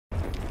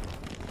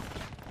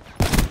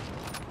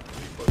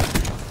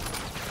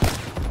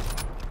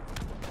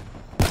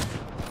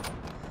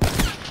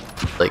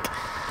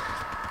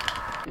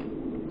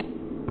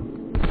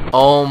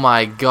Oh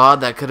my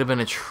god, that could have been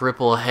a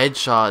triple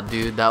headshot,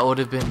 dude. That would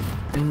have been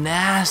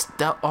nasty.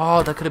 That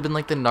could have been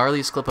like the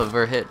gnarliest clip I've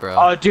ever hit, bro.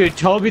 Oh, dude,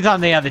 Toby's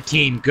on the other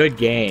team. Good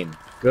game.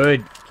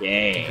 Good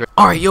game.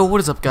 Alright, yo, what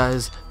is up,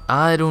 guys?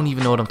 I don't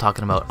even know what I'm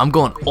talking about. I'm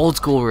going old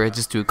school where I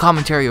just do a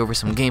commentary over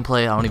some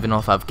gameplay. I don't even know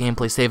if I have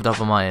gameplay saved up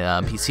on my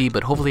PC,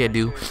 but hopefully I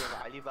do.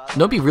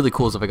 It'd be really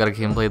cool if I got a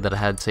gameplay that I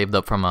had saved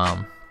up from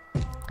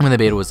when the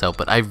beta was out,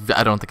 but I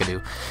don't think I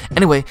do.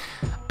 Anyway,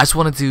 I just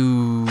wanted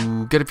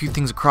to get a few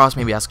things across,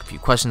 maybe ask a few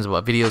questions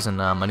about videos and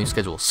my new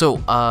schedule.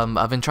 So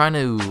I've been trying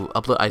to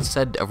upload. I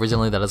said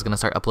originally that I was gonna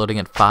start uploading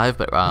at 5,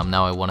 but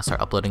now I want to start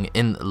uploading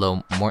in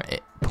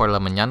por la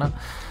mañana.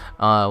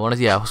 I want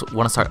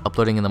to start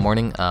uploading in the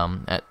morning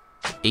at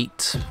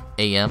 8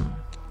 a.m.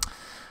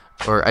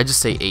 or I just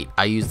say 8.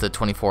 I use the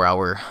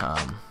 24-hour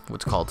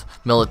what's it called,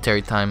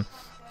 military time.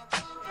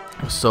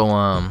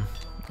 So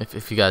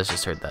if you guys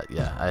just heard that,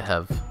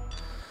 yeah,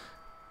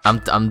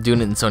 I'm doing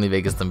it in Sony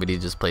Vegas. The video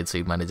just played, so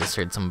you might have just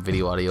heard some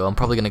video audio. I'm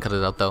probably gonna cut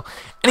it out though.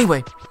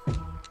 Anyway,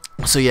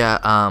 so yeah,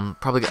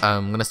 probably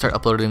I'm gonna start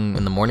uploading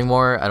in the morning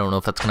more. I don't know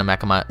if that's gonna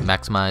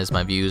maximize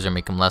my views or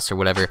make them less or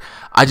whatever.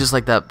 I just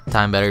like that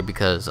time better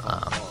because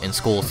in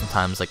school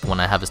sometimes, like when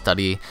I have a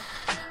study,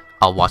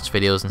 I'll watch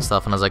videos and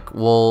stuff, and I was like,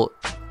 well,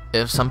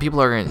 if some people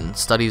are in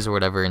studies or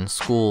whatever in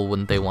school,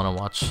 wouldn't they want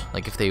to watch,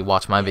 like if they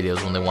watch my videos,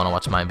 wouldn't they want to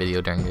watch my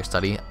video during their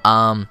study?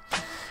 And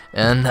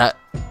that,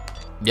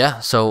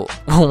 yeah, so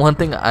one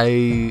thing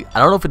I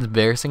don't know if it's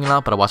embarrassing or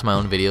not, but I watch my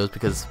own videos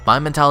because my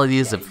mentality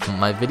is if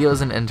my video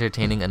isn't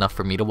entertaining enough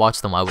for me to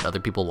watch, then why would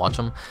other people watch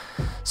them?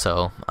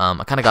 So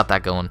I kind of got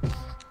that going.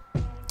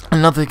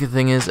 Another good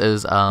thing is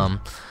I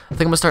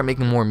think I'm gonna start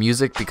making more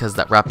music because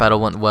that rap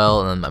battle went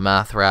well and my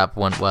math rap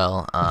went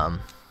well.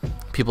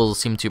 People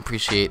seem to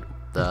appreciate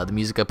the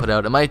music I put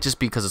out. It might just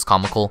be because it's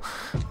comical,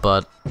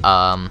 but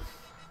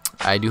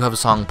I do have a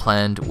song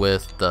planned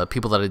with the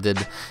people that I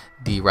did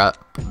the rap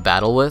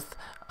battle with.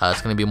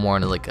 It's gonna be more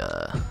into like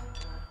a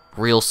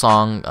real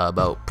song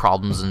about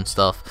problems and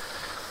stuff.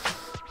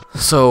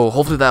 So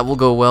hopefully that will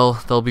go well.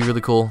 That'll be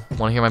really cool.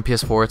 Want to hear my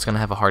PS4? It's gonna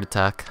have a heart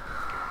attack.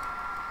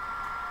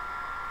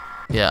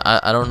 Yeah,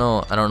 I don't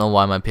know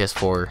why my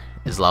PS4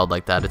 is loud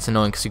like that. It's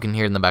annoying because you can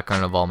hear it in the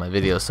background of all my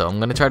videos, so I'm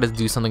gonna try to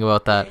do something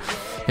about that.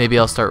 Maybe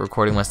I'll start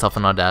recording my stuff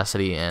in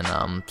Audacity and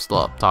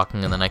stop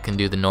talking, and then I can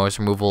do the noise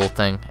removal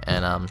thing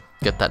and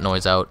get that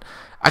noise out.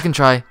 I can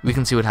try. We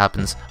can see what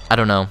happens. I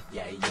don't know.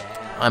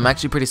 I'm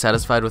actually pretty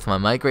satisfied with my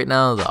mic right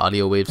now. The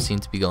audio waves seem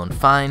to be going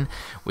fine,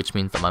 which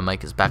means that my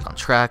mic is back on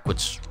track,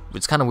 which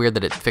it's kind of weird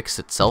that it fixed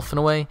itself in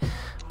a way.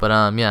 But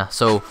yeah,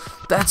 so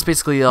that's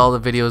basically all the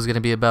video is going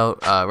to be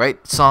about.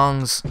 Right,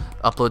 songs,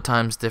 upload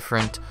times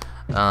different,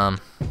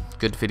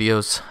 good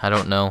videos, I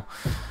don't know.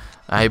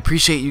 I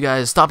appreciate you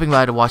guys stopping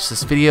by to watch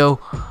this video.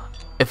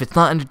 If it's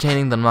not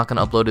entertaining, then I'm not going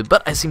to upload it,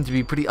 but I seem to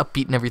be pretty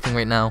upbeat and everything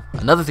right now.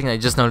 Another thing I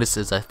just noticed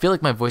is I feel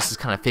like my voice is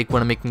kind of fake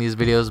when I'm making these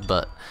videos,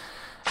 but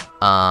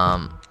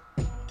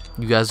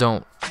you guys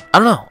don't, I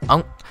don't know.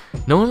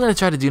 No, what I'm going to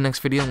try to do next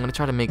video, I'm going to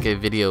try to make a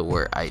video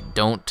where I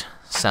don't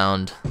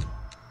sound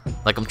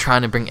like I'm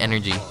trying to bring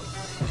energy,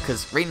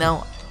 because right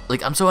now,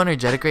 like, I'm so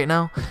energetic right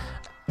now.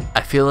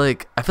 I feel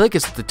like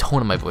it's the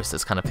tone of my voice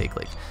that's kind of fake.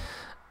 Like,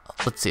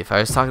 let's see, if I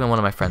was talking to one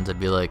of my friends, I'd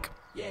be like,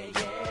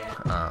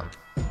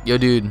 yo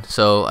dude,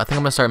 so I think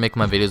I'm gonna start making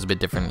my videos a bit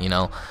different, you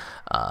know.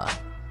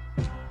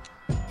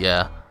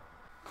 Yeah,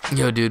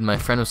 yo dude, my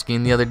friend was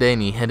skiing the other day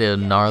and he hit a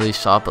gnarly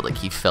shot, but like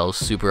he fell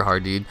super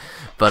hard, dude.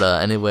 But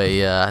anyway,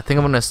 yeah, I think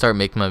I'm gonna start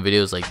making my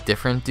videos like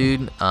different,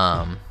 dude.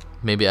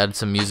 Maybe add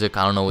some music.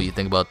 I don't know what you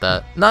think about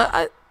that. No,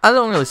 I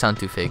don't really sound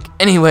too fake.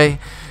 Anyway,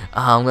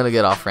 I'm gonna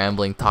get off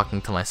rambling,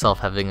 talking to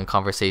myself, having a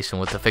conversation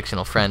with a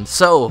fictional friend.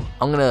 So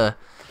I'm gonna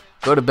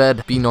go to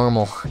bed, be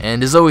normal,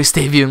 and as always,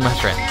 stay viewing my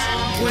friends.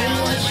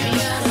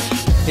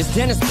 It's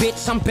Dennis,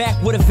 bitch, I'm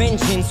back with a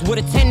vengeance, with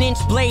a 10-inch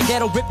blade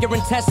that'll rip your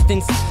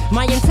intestines.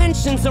 My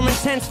intentions are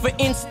intense, for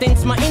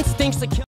instance, my instincts are